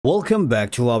Welcome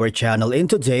back to our channel. In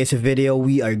today's video,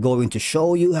 we are going to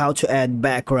show you how to add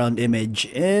background image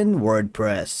in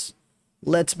WordPress.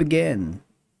 Let's begin.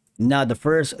 Now, the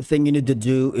first thing you need to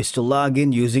do is to log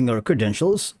in using your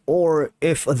credentials, or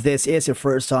if this is your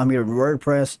first time here in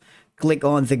WordPress, click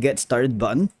on the Get Started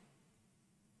button.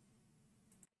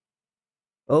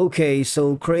 Okay,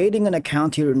 so creating an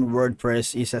account here in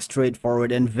WordPress is a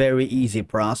straightforward and very easy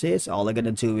process. All I'm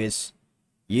gonna do is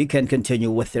you can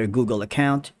continue with your Google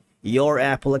account, your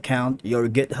Apple account, your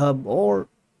GitHub, or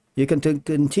you can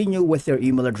continue with your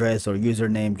email address or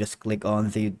username. Just click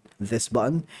on this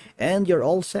button and you're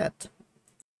all set.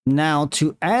 Now,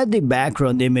 to add the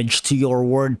background image to your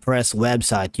WordPress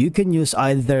website, you can use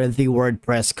either the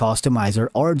WordPress customizer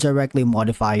or directly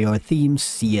modify your theme's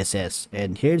CSS.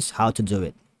 And here's how to do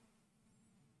it.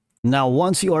 Now,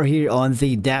 once you are here on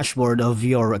the dashboard of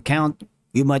your account,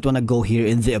 you might want to go here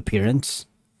in the appearance.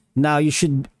 Now, you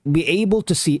should be able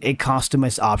to see a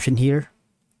customize option here.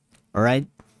 All right.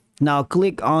 Now,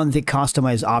 click on the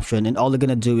customize option, and all you're going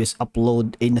to do is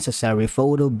upload a necessary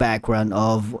photo background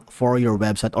for your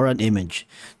website or an image.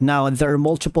 Now, there are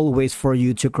multiple ways for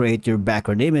you to create your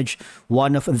background image.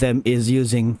 One of them is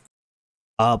using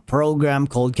a program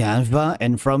called Canva,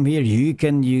 and from here you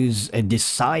can use a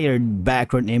desired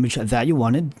background image that you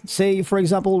wanted. Say, for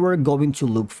example, we're going to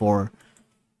look for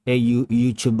a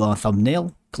YouTube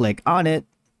thumbnail. Click on it.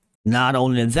 Not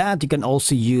only that, you can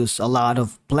also use a lot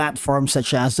of platforms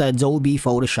such as Adobe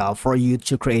Photoshop for you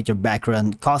to create your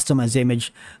background customized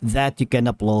image that you can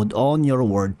upload on your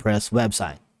WordPress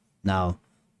website.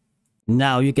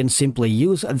 Now you can simply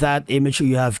use that image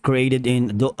you have created in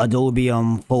Adobe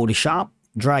Photoshop,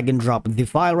 drag and drop the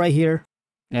file right here,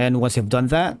 and once you've done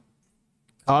that,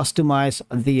 customize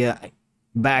the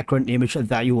background image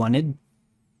that you wanted.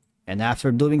 And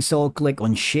after doing so, click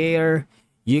on share.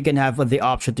 You can have the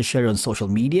option to share on social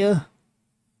media.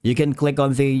 You can click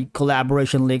on the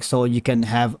collaboration link so you can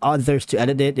have others to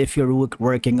edit it if you're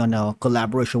working on a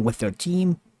collaboration with your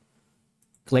team.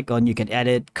 Click on you can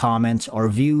edit, comment, or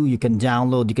view. You can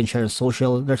download, you can share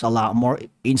social. There's a lot more.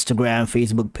 Instagram,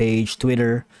 Facebook page,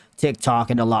 Twitter, TikTok,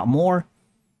 and a lot more.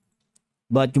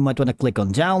 But you might want to click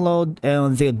on download,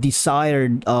 and the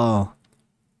desired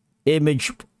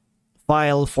image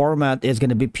file format is going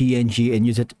to be PNG, and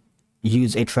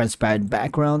use a transparent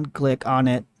background. Click on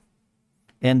it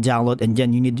and download, and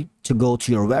then you need to go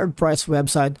to your WordPress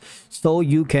website. So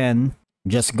you can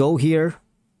just go here,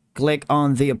 click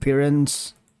on the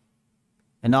appearance,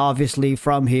 and obviously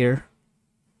from here,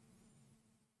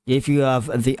 if you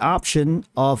have the option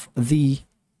of the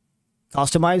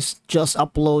customize, just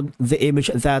upload the image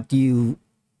that you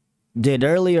did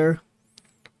earlier.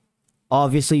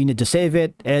 Obviously, you need to save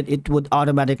it, and it would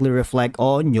automatically reflect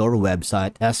on your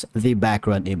website as the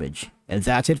background image. And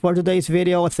that's it for today's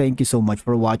video. Thank you so much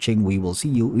for watching. We will see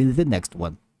you in the next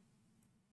one.